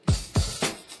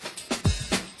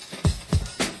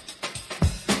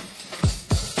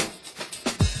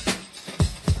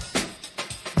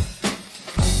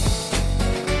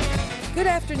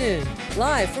afternoon,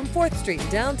 live from 4th Street,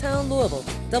 downtown Louisville.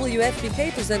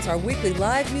 WFPK presents our weekly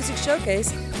live music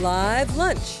showcase, Live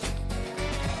Lunch.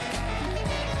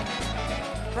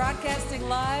 Broadcasting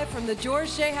live from the George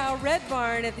Shehow Red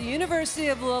Barn at the University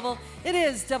of Louisville, it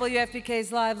is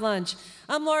WFPK's Live Lunch.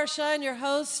 I'm Laura Shine, your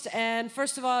host, and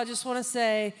first of all, I just want to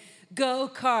say, go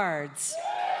Cards.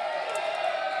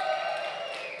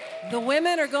 The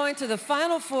women are going to the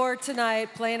Final Four tonight,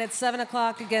 playing at 7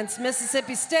 o'clock against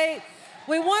Mississippi State.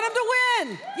 We want them to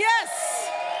win. Yes.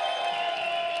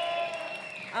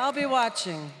 I'll be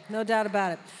watching, no doubt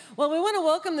about it. Well, we want to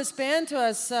welcome this band to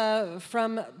us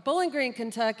from Bowling Green,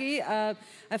 Kentucky. I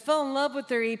fell in love with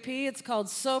their EP. It's called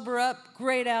Sober Up.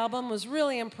 Great album. Was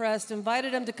really impressed.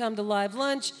 Invited them to come to Live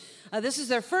Lunch. This is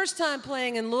their first time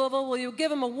playing in Louisville. Will you give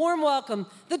them a warm welcome?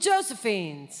 The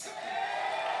Josephines.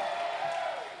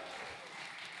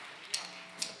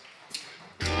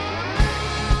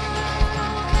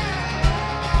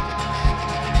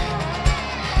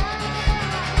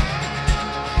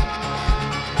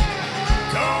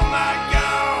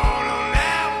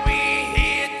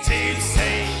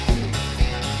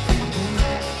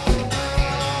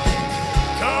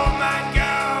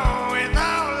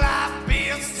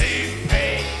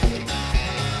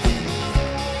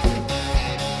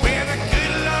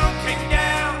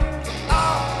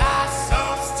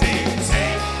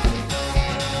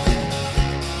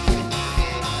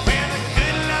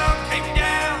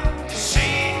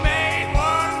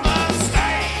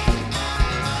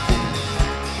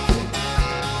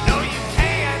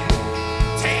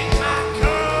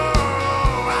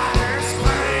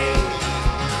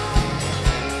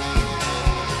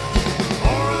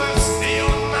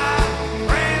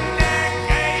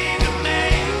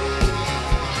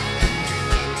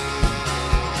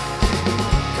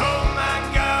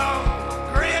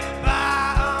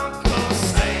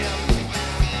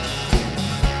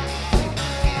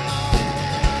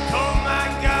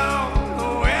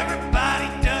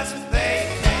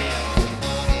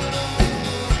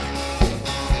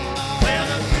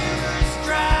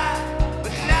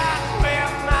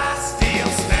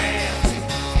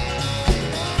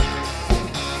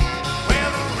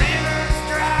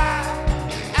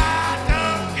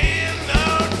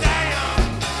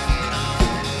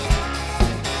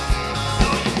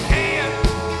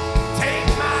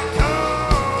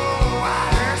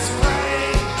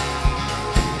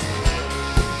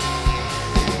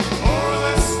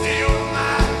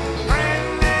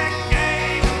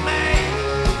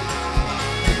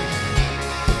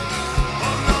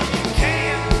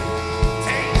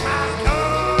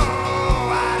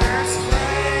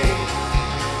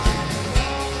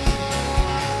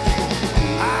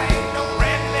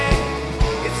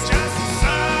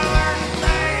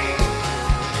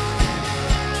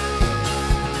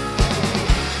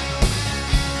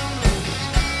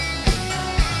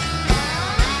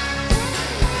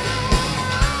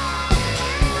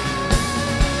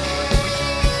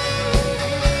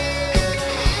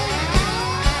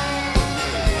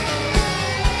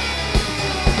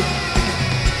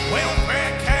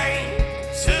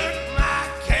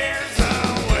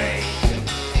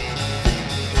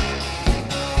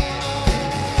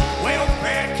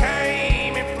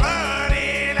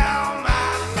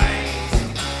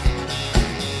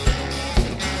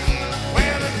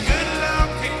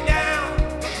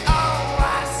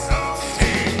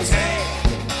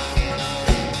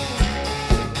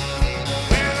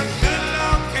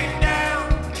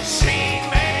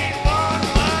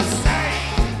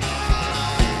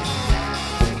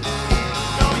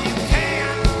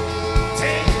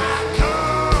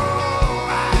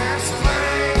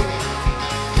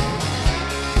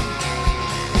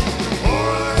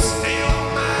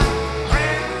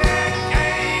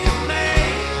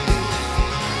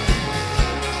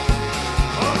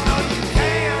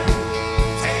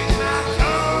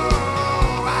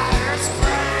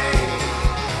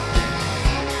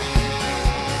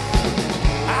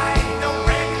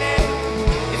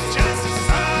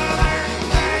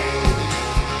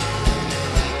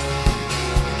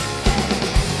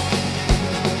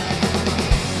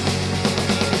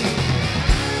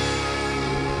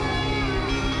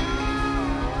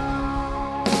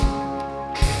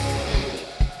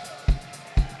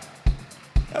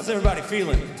 How's everybody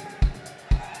feeling?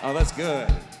 Oh, that's good.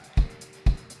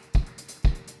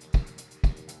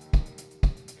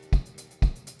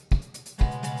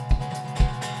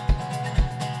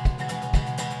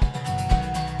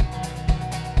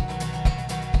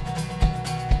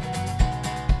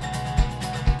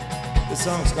 This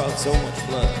song's called So Much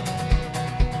Blood.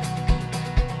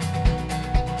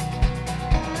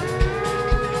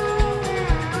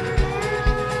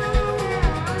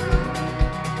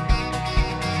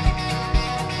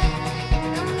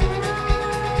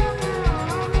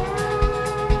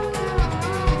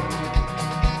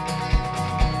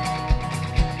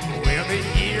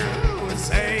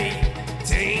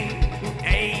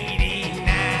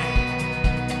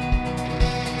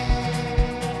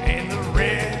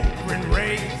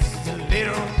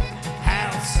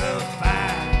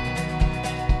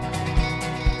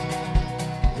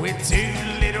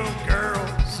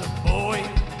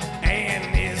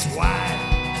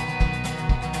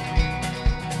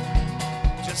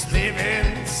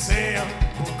 living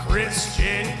simple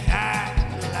Christian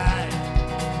kind of life.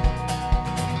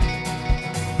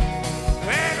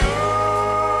 And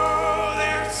oh,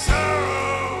 there's so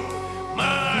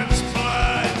much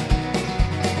blood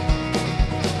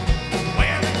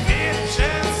when the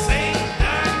kitchen sink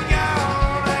done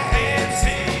gone ahead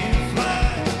to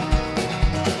flood.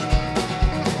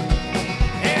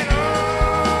 And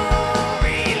oh,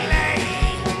 he lay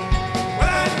with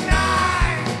a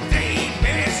knife deep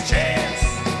in his chest,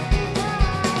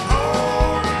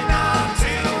 holding on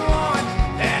to the one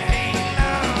that he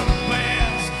loved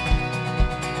best.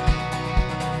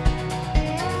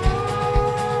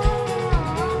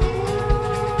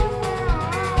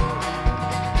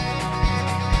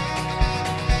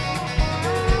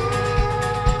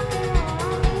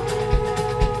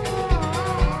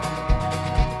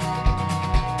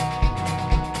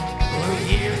 Well,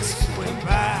 years went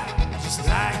by just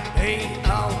like they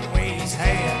always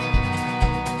had.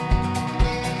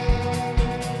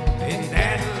 And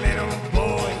that little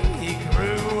boy, he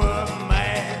grew up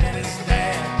mad at his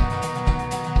dad.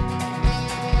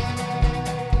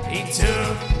 He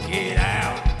took it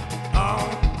out on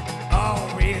all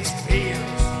his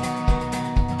peers.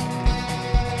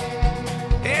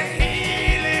 And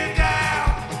he lived out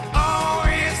all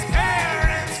his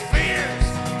parents' fears.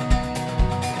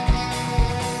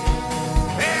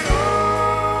 And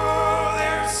oh,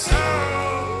 there's so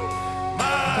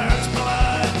much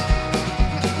blood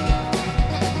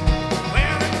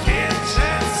when the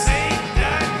kitchen sink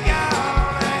done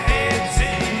gone ahead to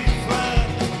flood.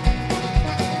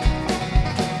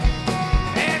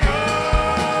 And oh,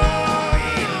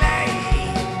 he lay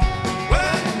with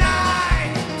a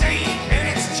knife deep in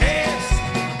his chest,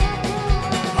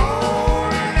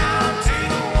 holding on to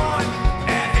the one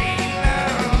that he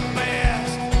loved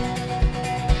best.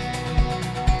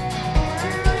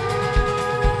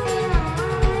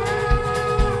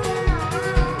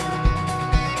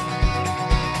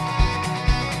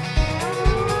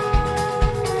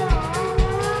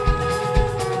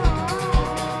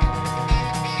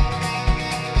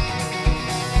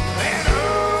 And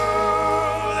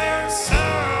oh, there's so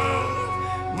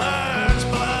much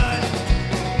blood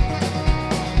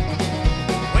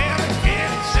when the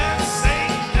kitchen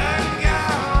sink done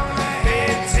gone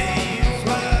ahead to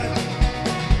flood.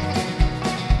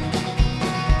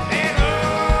 And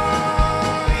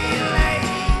oh, he lay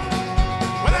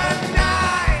with a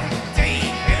knife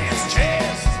deep in his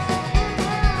chest,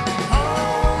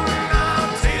 holding on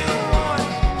to the one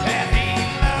that he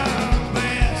loved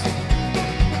best.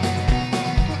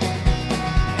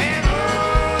 And oh,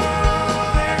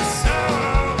 there's so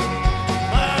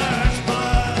much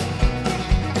blood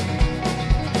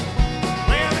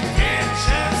when the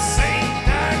kitchen sink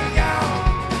done gone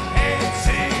ahead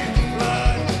to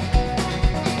flood.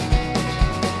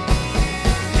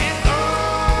 And oh,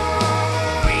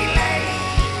 he lay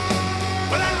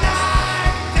with a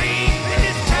knife deep in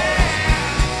his chest,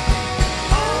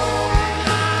 holding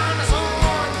on to the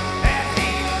one that he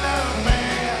loved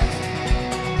best.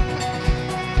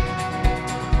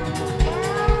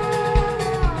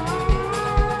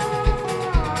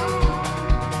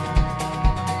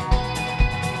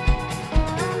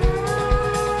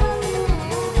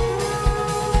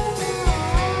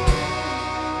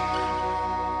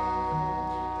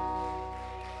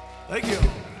 Thank you.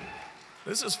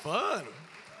 This is fun.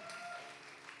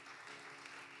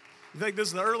 You think this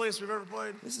is the earliest we've ever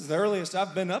played? This is the earliest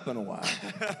I've been up in a while.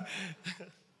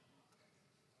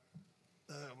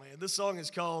 Oh man, this song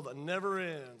is called "Never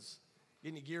Ends."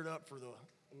 Getting you geared up for the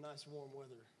nice warm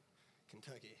weather,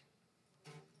 Kentucky.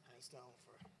 Hand style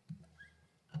for.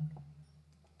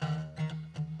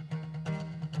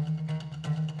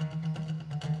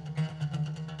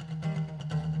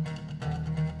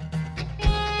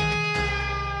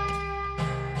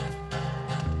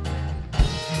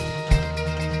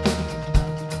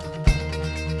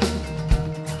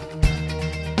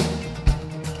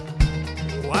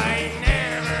 Why ain't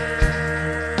never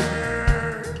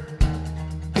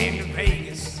been to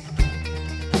Vegas?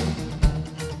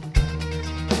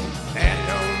 That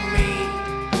don't mean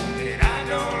that I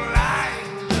don't like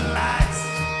the lights.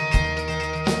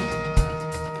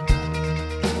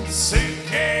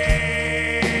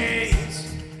 Suitcase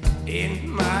in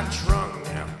my trunk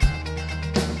now.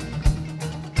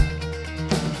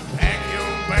 Pack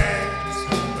your bags,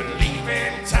 we're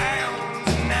leaving town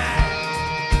tonight.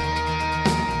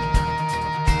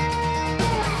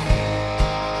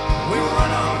 We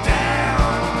run on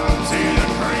down to the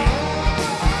creek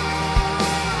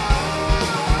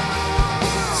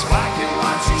so I can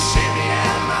watch you shimmy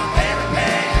out my very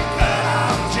bad cut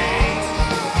off jeans.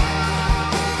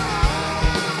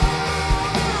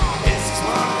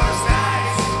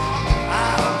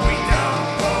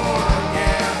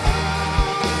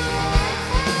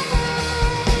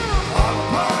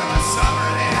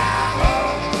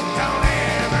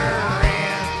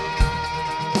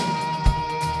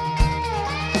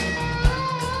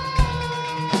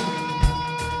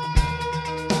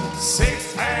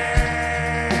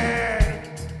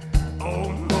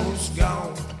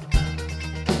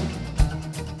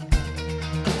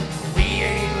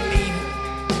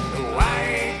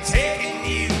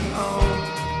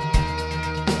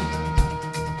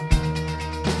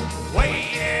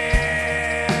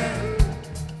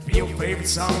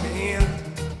 song to end.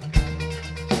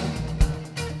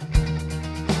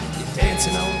 You're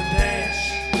dancing on the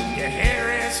dash, your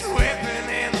hair is whipping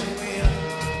in the wind.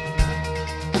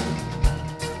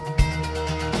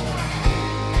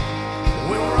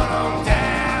 We'll run on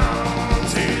down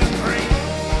to the creek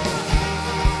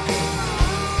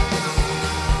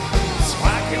so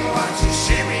I can watch you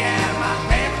shimmy out my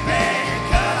paper bag and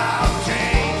cut off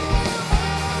jeans.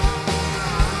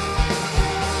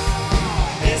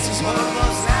 This is one of those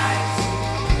nights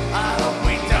I hope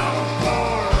we don't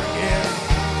forget.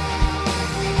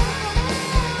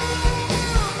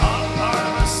 All part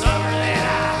of a summer that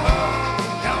I hope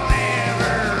don't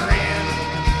ever end.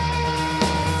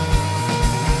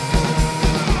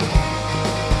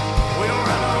 We'll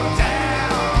run on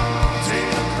down to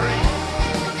the creek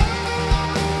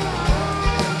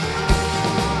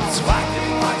so I can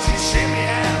watch you shimmy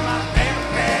out my paper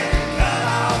bag and cut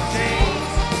off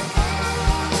jeans.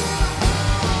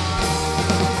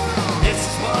 This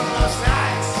is one of those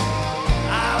nights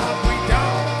I hope we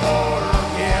don't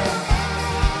forget.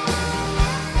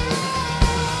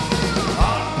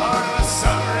 All part of a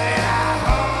summer that I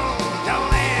hope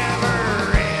don't ever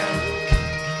end.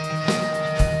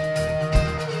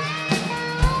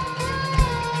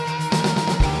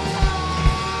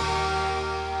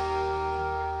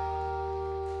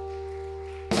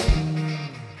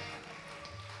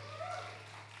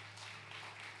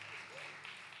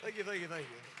 Thank you, thank you, thank you.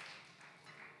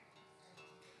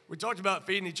 We talked about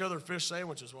feeding each other fish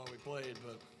sandwiches while we played,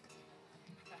 but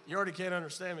you already can't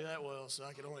understand me that well, so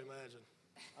I can only imagine.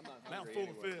 I'm not hungry Mouthful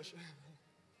anyway. of fish.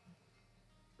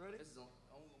 Ready? This is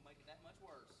only gonna make it that much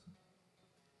worse.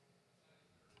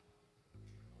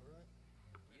 All right.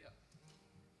 Yeah.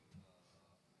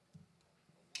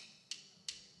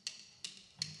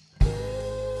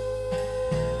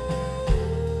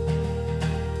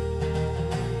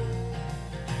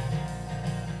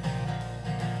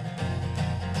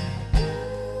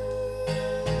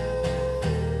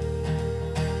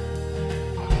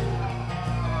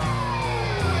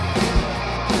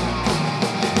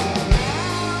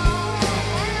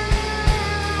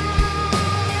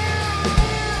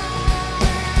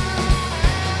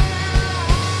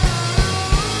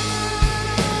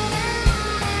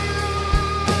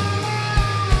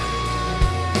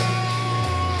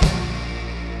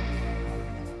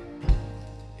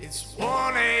 It's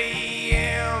 1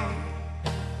 a.m.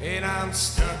 and I'm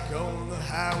stuck on the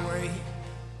highway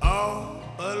all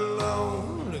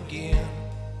alone again.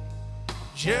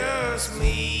 Just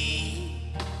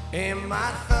me and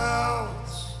my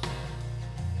thoughts.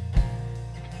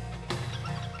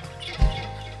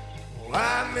 Oh,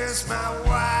 I miss my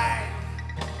wife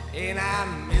and I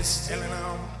miss telling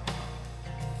them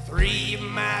 3 of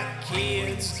my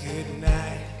kids good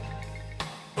night.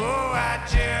 Oh, I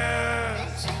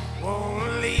just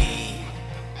wanna leave,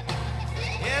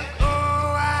 and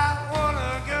oh, I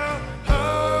wanna go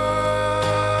home.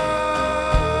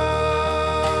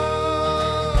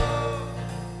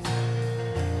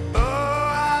 Oh,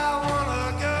 I wanna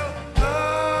go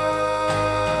home.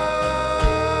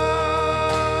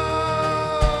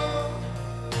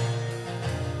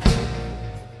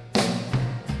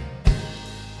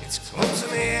 It's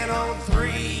closing in on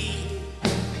 3.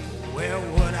 Well,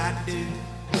 what I do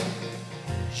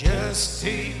just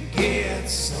to get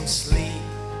some sleep,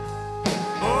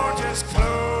 or just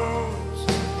close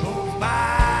both my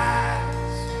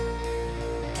eyes.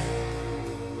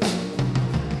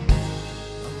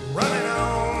 I'm running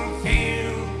on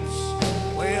fumes.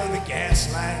 Well, the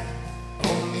gaslight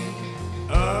only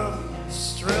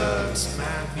obstructs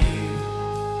my view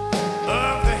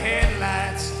of the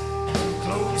headlights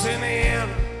closing in.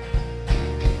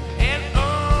 And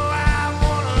oh, I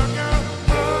wanna go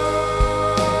home.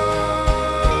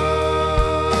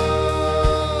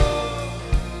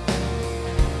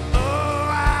 Oh,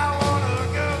 I wanna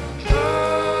go home.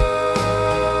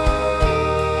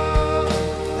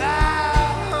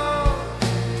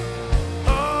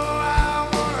 Oh, I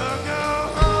wanna go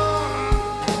home.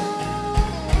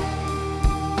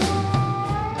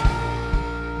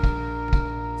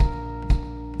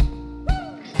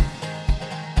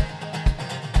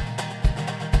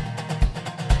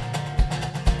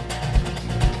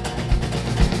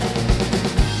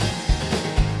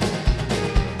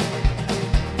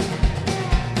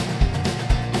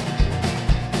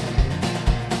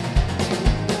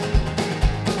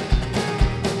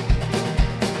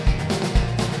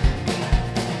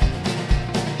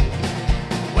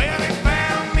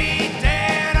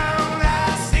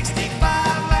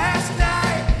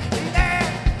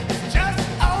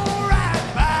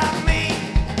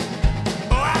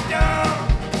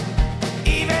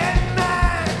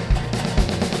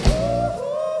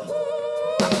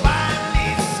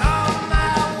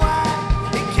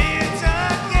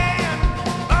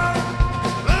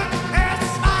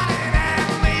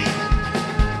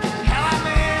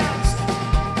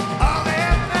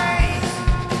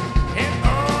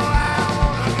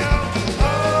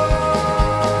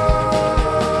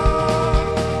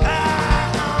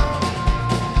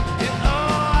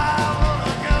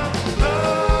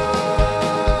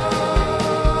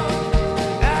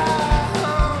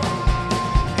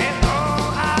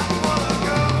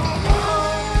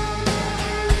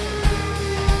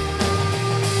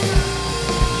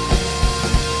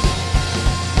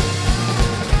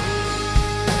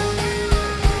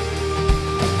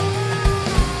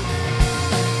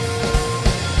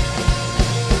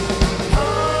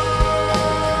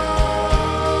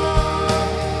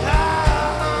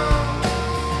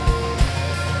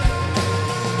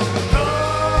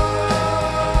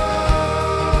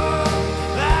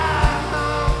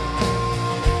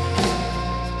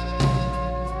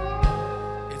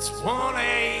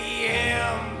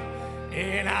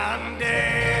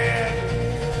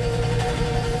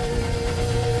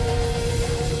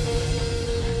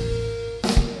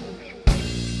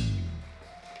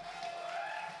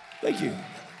 Thank you.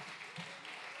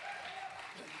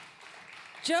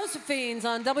 Josephines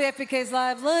on WFPK's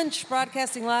Live Lunch,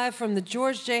 broadcasting live from the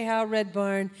George J. Howe Red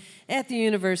Barn at the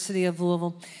University of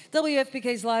Louisville.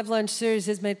 WFPK's Live Lunch series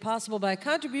is made possible by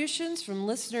contributions from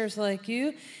listeners like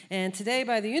you, and today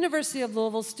by the University of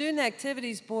Louisville Student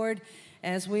Activities Board,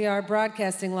 as we are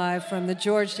broadcasting live from the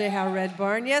George J. Howe Red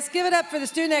Barn. Yes, give it up for the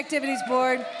Student Activities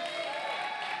Board.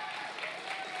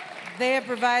 They have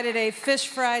provided a fish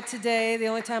fry today, the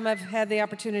only time I've had the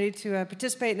opportunity to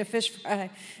participate in a fish fry,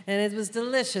 and it was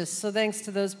delicious. So thanks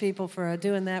to those people for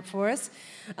doing that for us.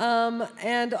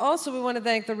 And also we want to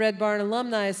thank the Red Barn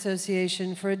Alumni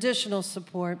Association for additional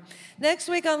support. Next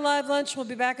week on Live Lunch, we'll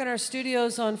be back in our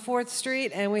studios on 4th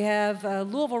Street, and we have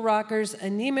Louisville Rockers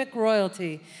Anemic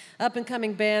Royalty,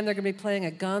 up-and-coming band. They're going to be playing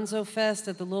at Gonzo Fest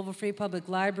at the Louisville Free Public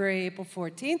Library April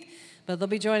 14th. But they'll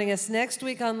be joining us next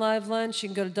week on Live Lunch. You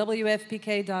can go to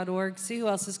WFPK.org, see who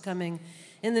else is coming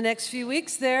in the next few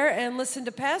weeks there, and listen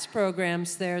to past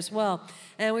programs there as well.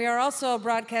 And we are also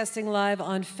broadcasting live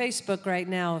on Facebook right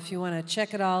now if you want to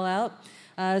check it all out.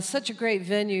 Such a great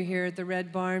venue here at the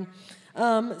Red Barn.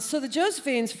 So the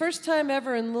Josephines, first time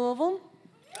ever in Louisville.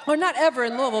 Or not ever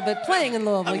in Louisville, but playing in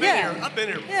Louisville. I've been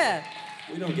here. Yeah.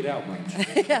 We don't get out much.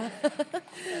 Yeah.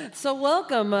 So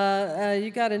welcome.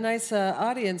 You got a nice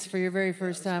audience for your very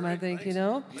first time, I think, you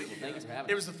know? Thanks for having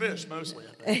It was the fish, mostly,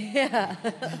 I think. Yeah.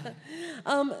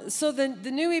 So the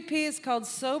new EP is called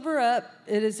Sober Up.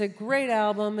 It is a great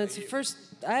album. It's the first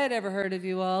I had ever heard of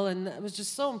you all, and I was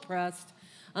just so impressed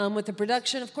with the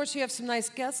production. Of course, you have some nice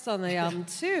guests on the album,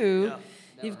 too. Yeah.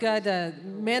 You've got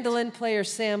mandolin player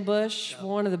Sam Bush,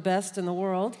 one of the best in the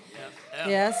world. Yeah.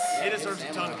 Yes. He deserves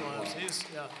a ton of love.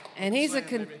 And he's Sam,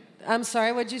 maybe. I'm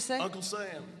sorry, what'd you say? Uncle Sam.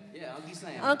 Yeah, Uncle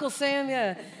Sam. Uncle Sam,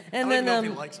 yeah. And I don't then even know if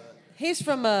he likes that. he's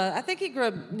from, I think he grew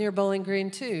up near Bowling Green,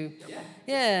 too. Yeah.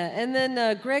 Yeah, and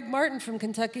then Greg Martin from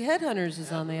Kentucky Headhunters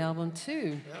is on the album,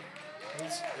 too. Yep.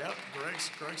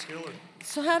 Greg's killer.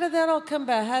 So how did that all come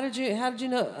about? How did you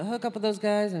hook up with those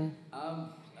guys? And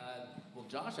Well,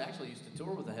 Josh actually used to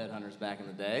tour with the Headhunters back in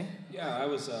the day. Yeah, I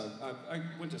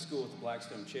went to school with the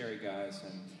Blackstone Cherry guys,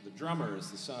 and the drummer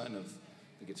is the son of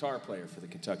the guitar player for the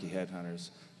Kentucky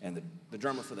Headhunters, and the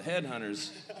drummer for the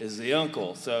Headhunters is the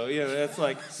uncle. So, yeah, that's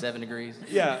like... 7 degrees.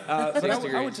 Yeah, but 6 I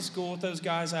degrees. went to school with those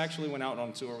guys. I actually went out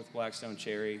on tour with Blackstone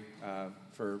Cherry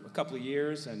for a couple of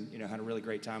years, and, had a really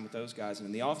great time with those guys. And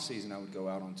in the off-season, I would go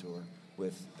out on tour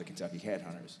with the Kentucky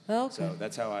Headhunters. Okay. So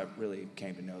that's how I really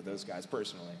came to know those guys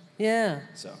personally. yeah.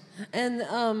 So... And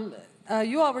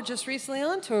you all were just recently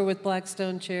on tour with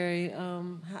Blackstone Cherry.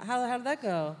 How did that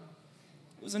go?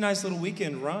 It was a nice little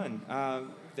weekend run.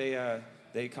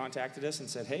 They contacted us and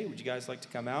said, hey, would you guys like to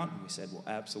come out? And we said, well,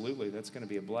 absolutely. That's going to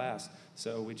be a blast.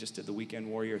 So we just did the Weekend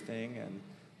Warrior thing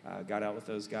and got out with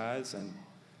those guys and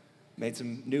made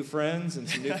some new friends and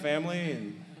some new family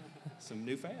and some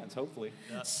new fans, hopefully.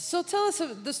 So tell us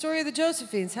the story of the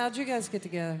Josephines. How'd you guys get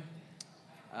together?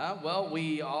 Well,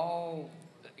 we all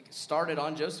started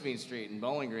on Josephine Street in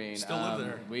Bowling Green. Still live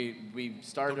there. We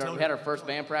started. Don't tell We had me. our first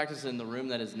band practice in the room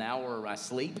that is now where I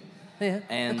sleep. Yeah.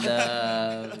 And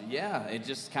yeah, it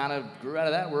just kind of grew out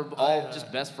of that. We're all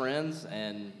just best friends,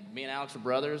 and me and Alex are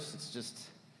brothers. It's just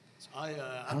I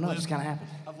don't know. It just kind of happened.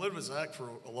 I've lived with Zach for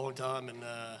a long time, and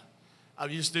I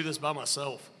used to do this by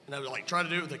myself. And I would try to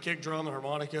do it with a kick drum and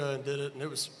harmonica, and did it, and it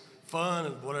was fun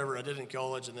and whatever. I did it in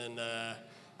college, and then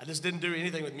I just didn't do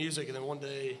anything with music. And then one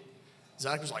day,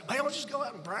 Zach was like, "Man, let's just go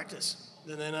out and practice."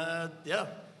 And then and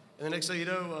the next thing you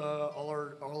know, all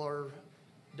our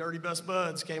dirty best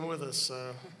buds came with us.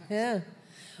 Yeah.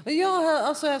 Well, you all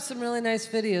also have some really nice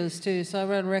videos, too, so I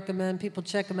would recommend people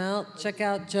check them out. Check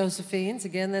out Josephines.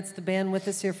 Again, that's the band with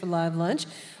us here for Live Lunch.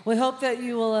 We hope that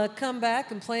you will come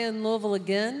back and play in Louisville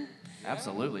again.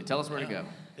 Absolutely. Tell us where to go.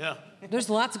 Yeah. There's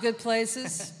lots of good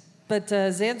places, but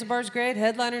Zanzibar's great,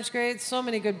 Headliner's great, so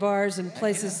many good bars and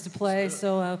places to play,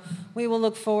 so we will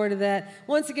look forward to that.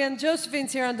 Once again,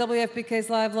 Josephines here on WFPK's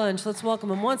Live Lunch. Let's welcome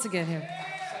them once again here.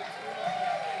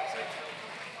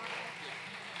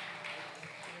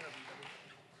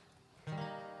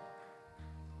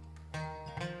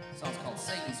 The song's called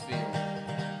Satan's Field.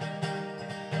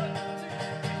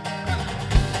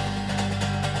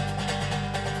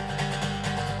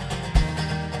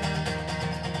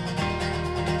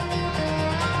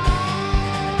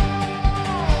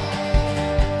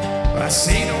 I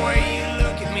see the way you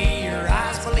look at me, your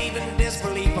eyes believe in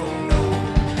disbelief, oh no.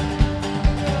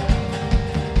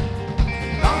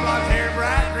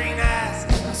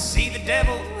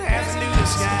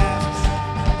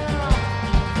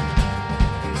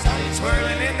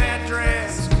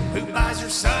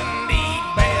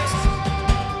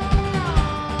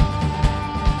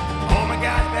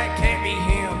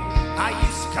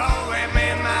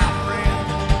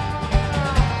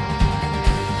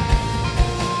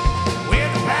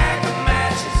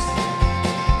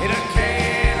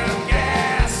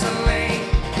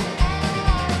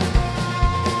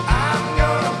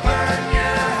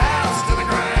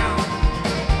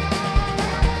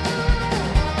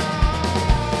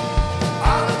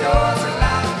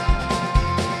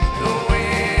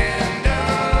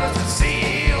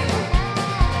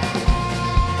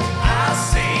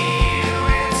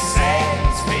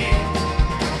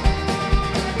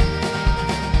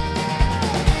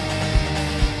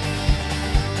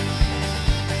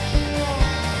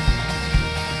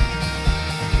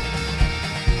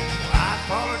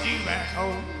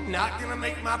 not gonna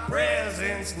make my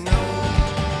presence known.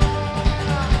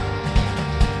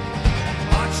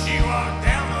 Once you walk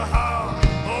down the hall,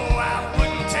 oh, I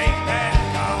wouldn't take that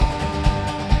call.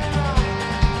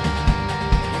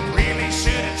 You really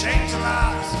should have changed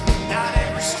lives. Not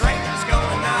every stranger's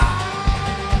gonna knock.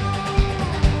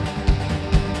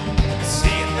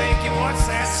 See you thinking, what's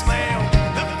that smell?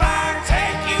 The fire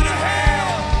take you to hell.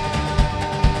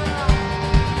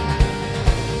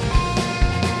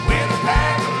 With a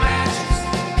pack of matches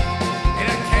and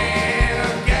a can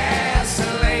of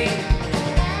gasoline,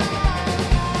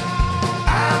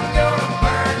 I'm gonna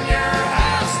burn your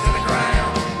house to the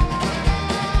ground.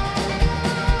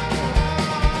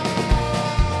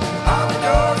 All the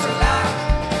doors are locked,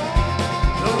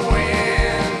 the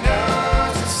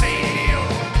windows are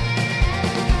sealed.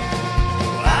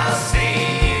 Well, I'll see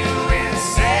you in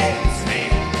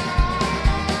Satansville.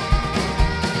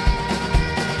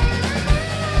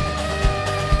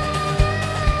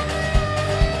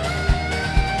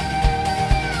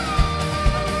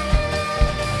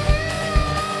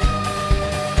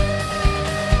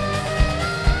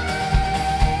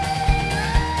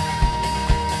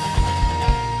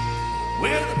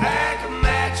 With a pack of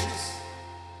matches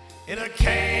and a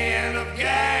can of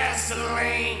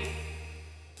gasoline,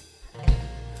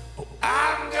 oh,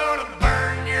 I'm gonna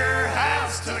burn your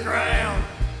house to the ground.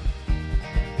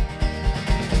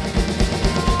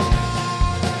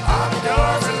 All the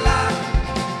doors are locked,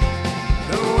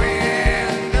 the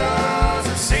windows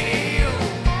are sealed.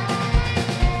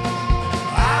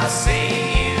 I'll see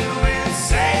you in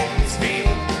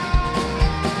Satansville.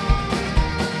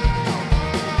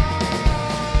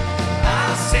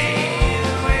 I'll see you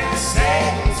in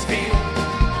Satansville.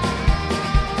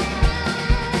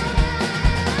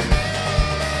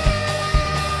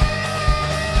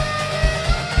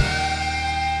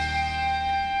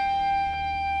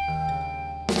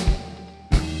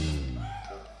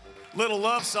 Little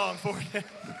love song for you.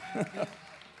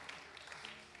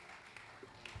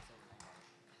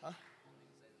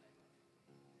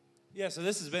 Yeah, so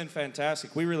this has been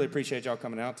fantastic. We really appreciate y'all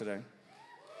coming out today.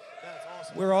 That's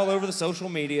awesome. We're all over the social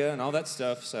media and all that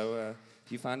stuff, so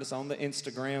if you find us on the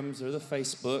Instagrams or the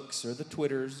Facebooks or the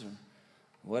Twitters or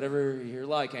whatever you're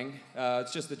liking,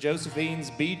 it's just the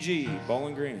Josephines BG,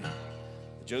 Bowling Green.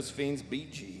 The Josephines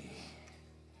BG.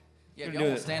 Yeah, We're if gonna y'all do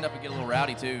want it. to stand up and get a little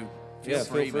rowdy too, feel Yeah, feel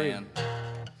free, free. man.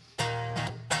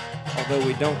 Although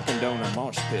we don't condone a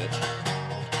mosh pit.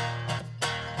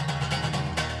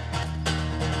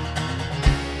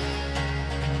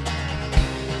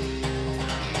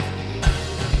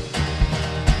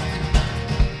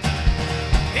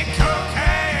 And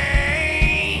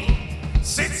cocaine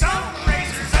sits on the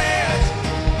razor's edge.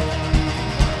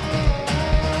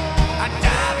 I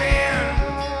dive in,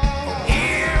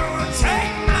 you will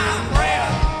take my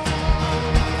breath.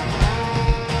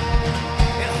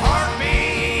 And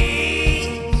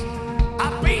heartbeats,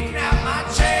 I've beaten out my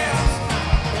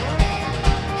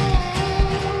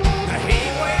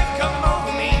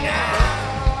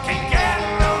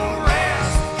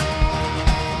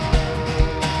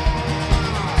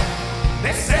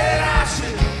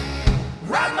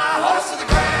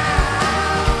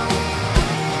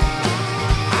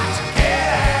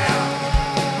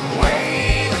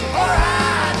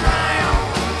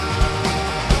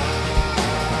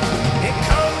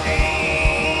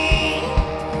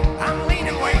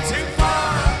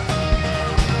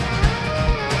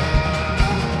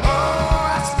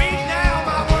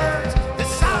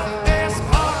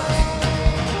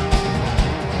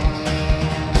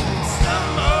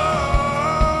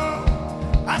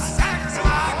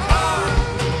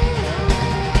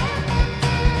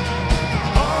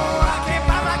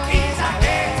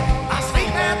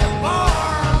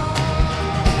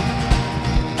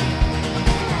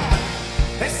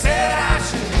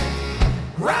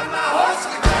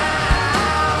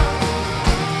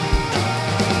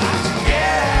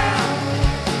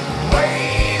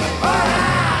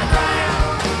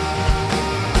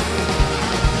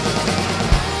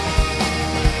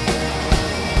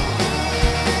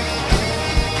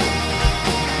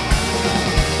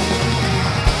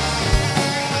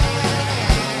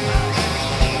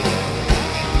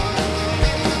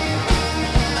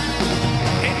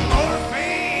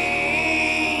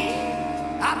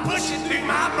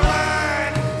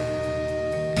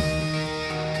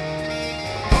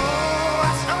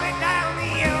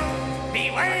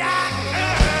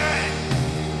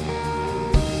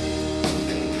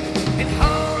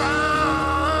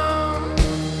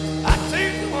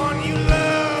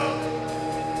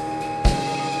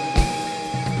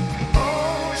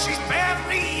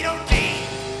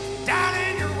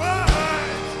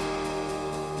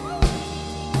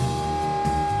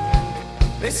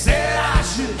They said I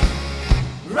should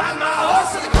ride my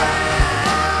horse to the ground.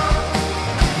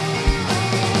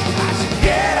 I should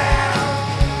get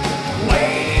out,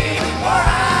 wait before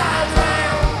I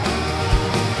drown.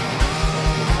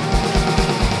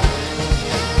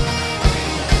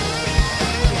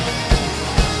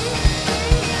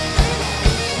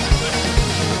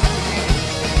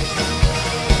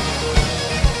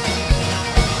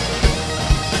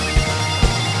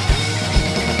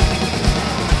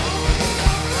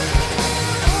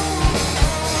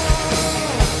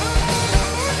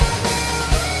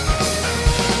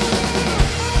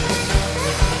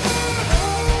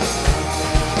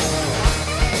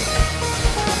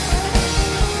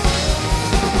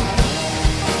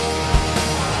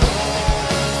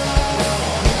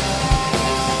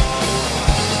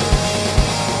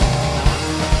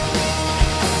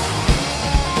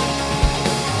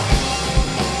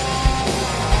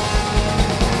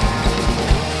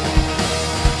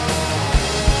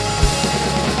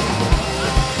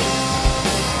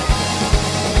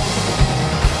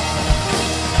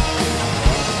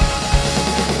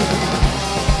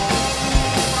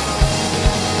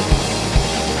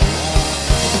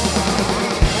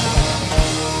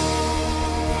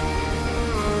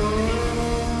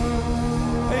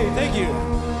 Hey, thank you.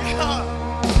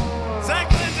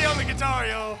 Zach Lindsay on the guitar,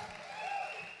 y'all.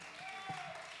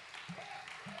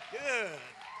 Good.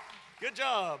 Good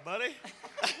job, buddy.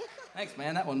 Thanks,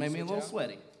 man. That one made me a little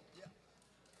sweaty. Do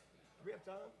we have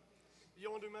time?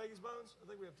 You want to do Maggie's Bones? I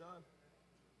think we have time.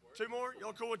 2 more?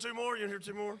 Y'all cool with 2 more? You want to hear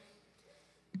 2 more?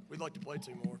 We'd like to play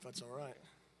 2 more if that's all right.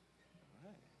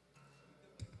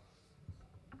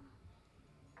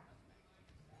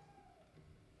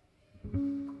 All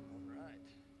right.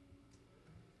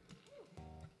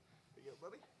 Here you go,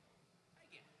 Bubby.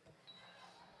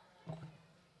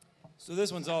 So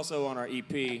this one's also on our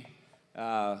EP.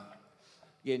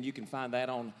 Again, you can find that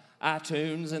on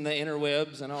iTunes and the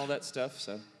interwebs and all that stuff.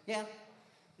 So Yeah.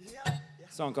 Yeah.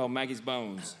 song called Maggie's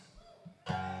Bones.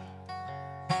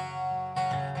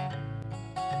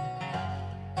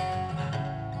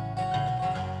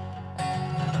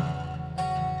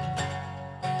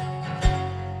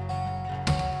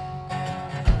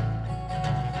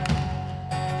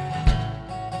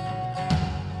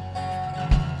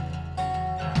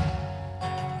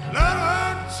 Lord,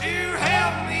 won't you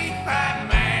help me find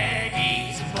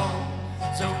Maggie's bones?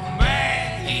 So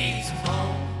Maggie's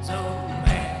bones, oh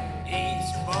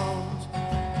Maggie's bones.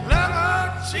 Lord,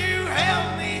 won't you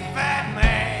help me find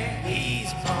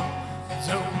Maggie's bones?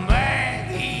 So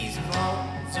Maggie's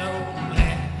bones, oh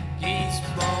Maggie's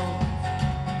bones.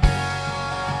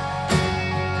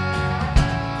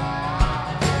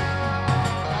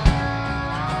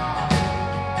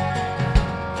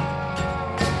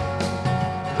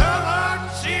 Lord,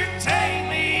 won't you take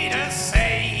me to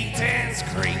Satan's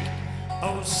Creek?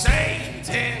 Oh,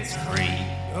 Satan's Creek,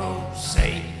 oh,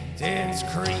 Satan's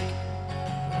Creek.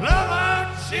 Lord,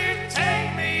 won't you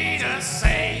take me to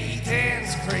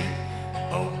Satan's Creek?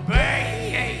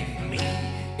 Obey me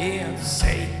in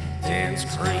Satan's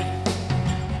Creek.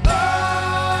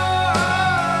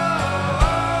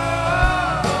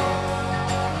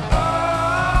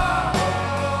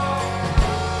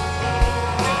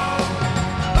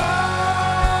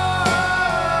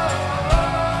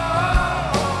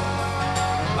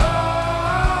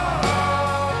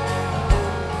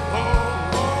 If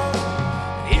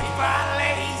I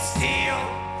lay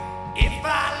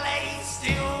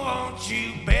still, won't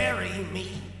you bury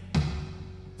me?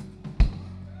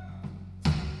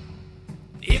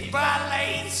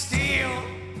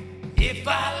 If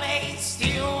I lay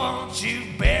still, won't you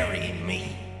bury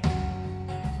me?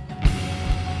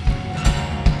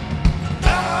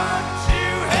 Won't you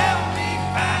help me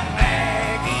find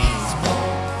Maggie's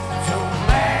bones? Oh,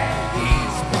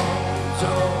 Maggie's bones, oh,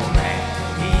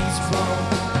 Maggie's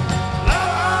bones.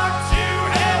 Won't you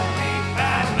help me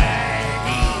find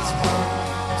Maggie's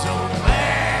bones? Oh,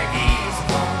 Maggie's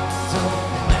bones, oh,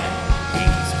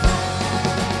 Maggie's bones.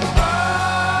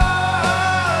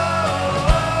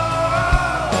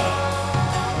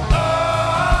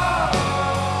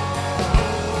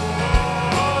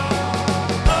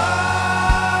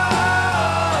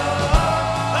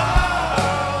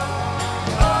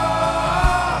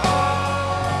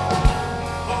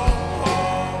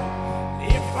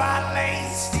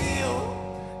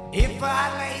 If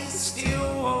I lay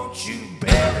still, won't you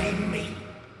bury me?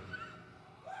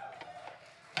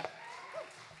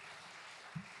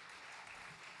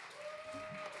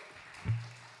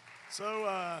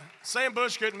 So, Sam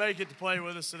Bush couldn't make it to play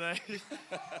with us today.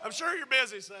 I'm sure you're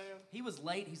busy, Sam. He was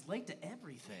late. He's late to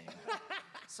everything.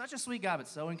 Such a sweet guy, but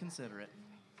so inconsiderate.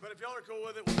 But if y'all are cool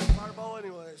with it, we'll do Fireball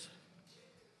anyways.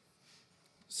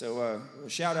 So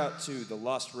shout out to the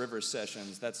Lost River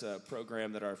Sessions. That's a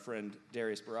program that our friend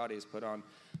Darius Barati has put on.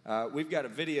 We've got a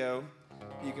video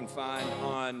you can find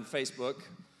on Facebook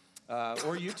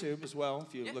or YouTube as well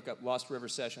if you look up Lost River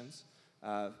Sessions.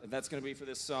 And that's going to be for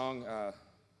this song.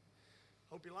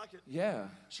 Hope you like it. Yeah.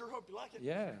 Sure hope you like it.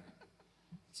 Yeah.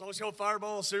 So let's go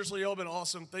Fireball. Seriously, y'all been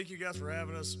awesome. Thank you guys for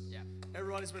having us. Yeah.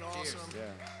 Everybody's been awesome. Yeah.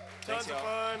 Tons Thanks, of y'all.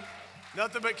 fun.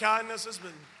 Nothing but kindness. It's been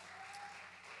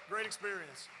a great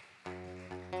experience.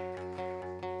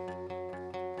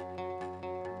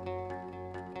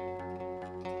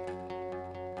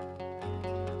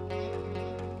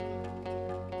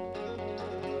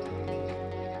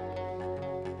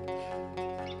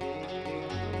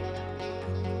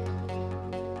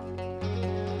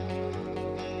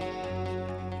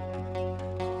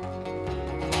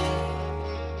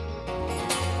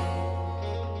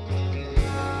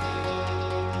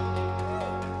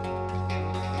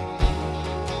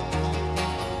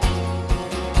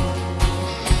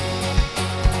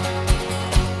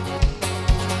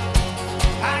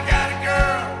 I got a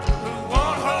girl who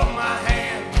won't hold my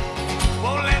hand,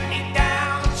 won't let me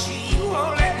down, she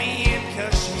won't let me in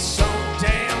 'cause she's so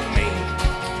damn mean.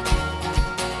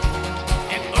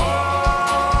 And oh,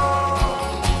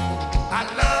 I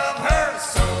love her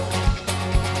so.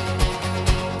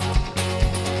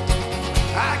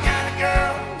 I got a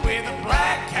girl with a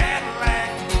black Cadillac,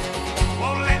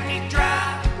 won't let me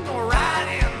drive nor ride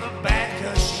in the back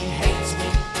 'cause she hates me.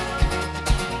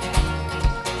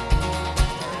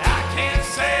 I can't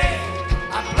say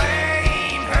I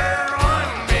blame her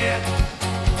one bit.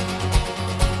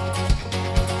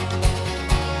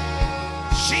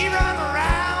 She run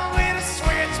around with a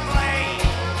switchblade,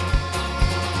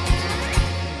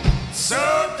 so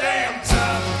damn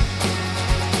tough.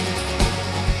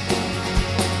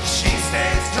 She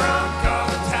stays drunk all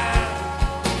the time.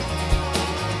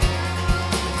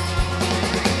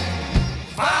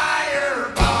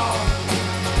 Fireball.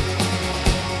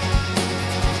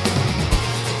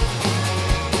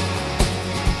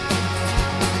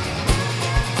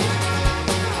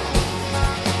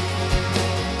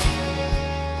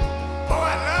 Oh,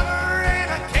 I love her and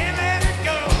I can't let her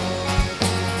go.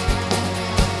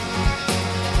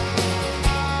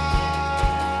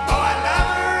 Oh, I love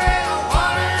her and I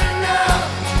want her to know.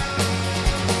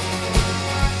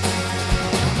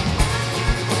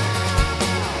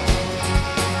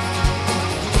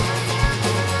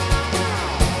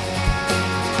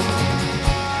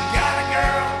 Got a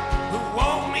girl who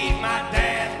won't meet my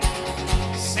dad.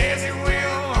 Says it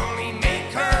will only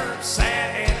make her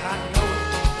sad, and I know it.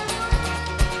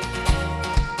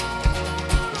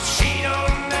 She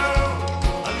don't know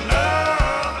a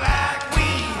love like we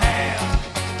have.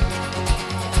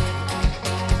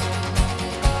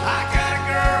 I got a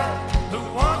girl who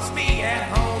wants me at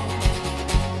home.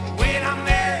 When I'm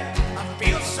there, I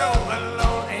feel so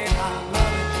alone, and I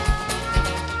love it.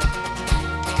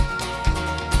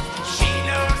 She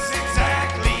knows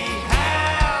exactly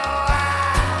how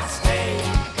I stay.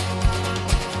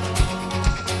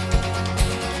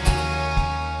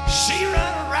 She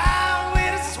run around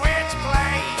with a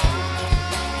switchblade,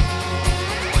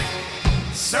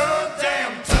 so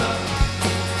damn tough.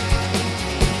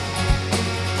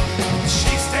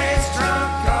 She stays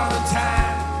drunk all the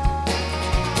time.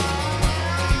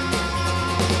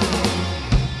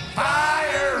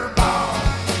 Fireball.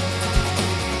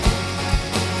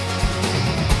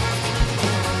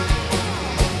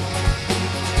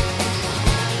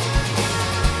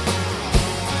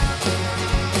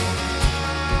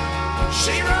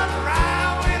 She run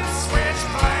around with a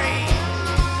switchblade,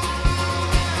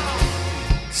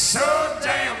 so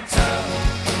damn tough.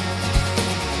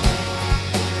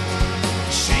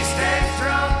 She stays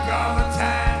drunk all the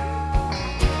time.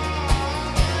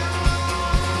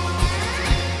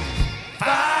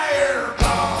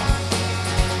 Fireball.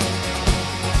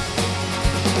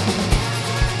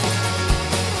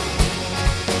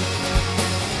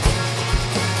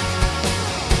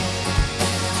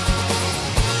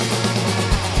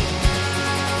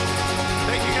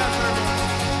 Thank you guys very much.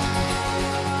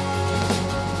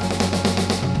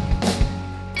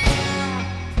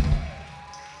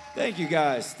 Thank you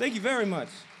guys. Thank you very much.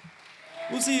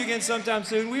 We'll see you again sometime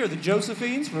soon. We are the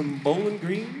Josephines from Bowling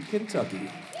Green, Kentucky.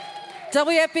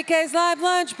 WFPK's Live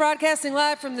Lunch, broadcasting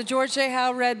live from the George J.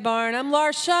 Howe Red Barn. I'm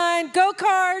Lars Shine. Go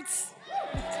Cards!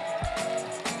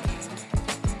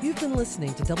 You've been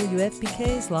listening to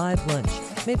WFPK's Live Lunch,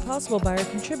 made possible by our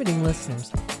contributing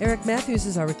listeners. Eric Matthews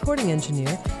is our recording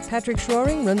engineer. Patrick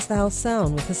Schroering runs the house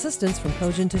sound with assistance from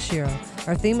Kojin Tashiro.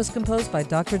 Our theme was composed by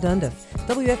Dr. Dundiff.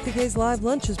 WFPK's Live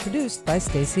Lunch is produced by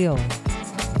Stacey Owen.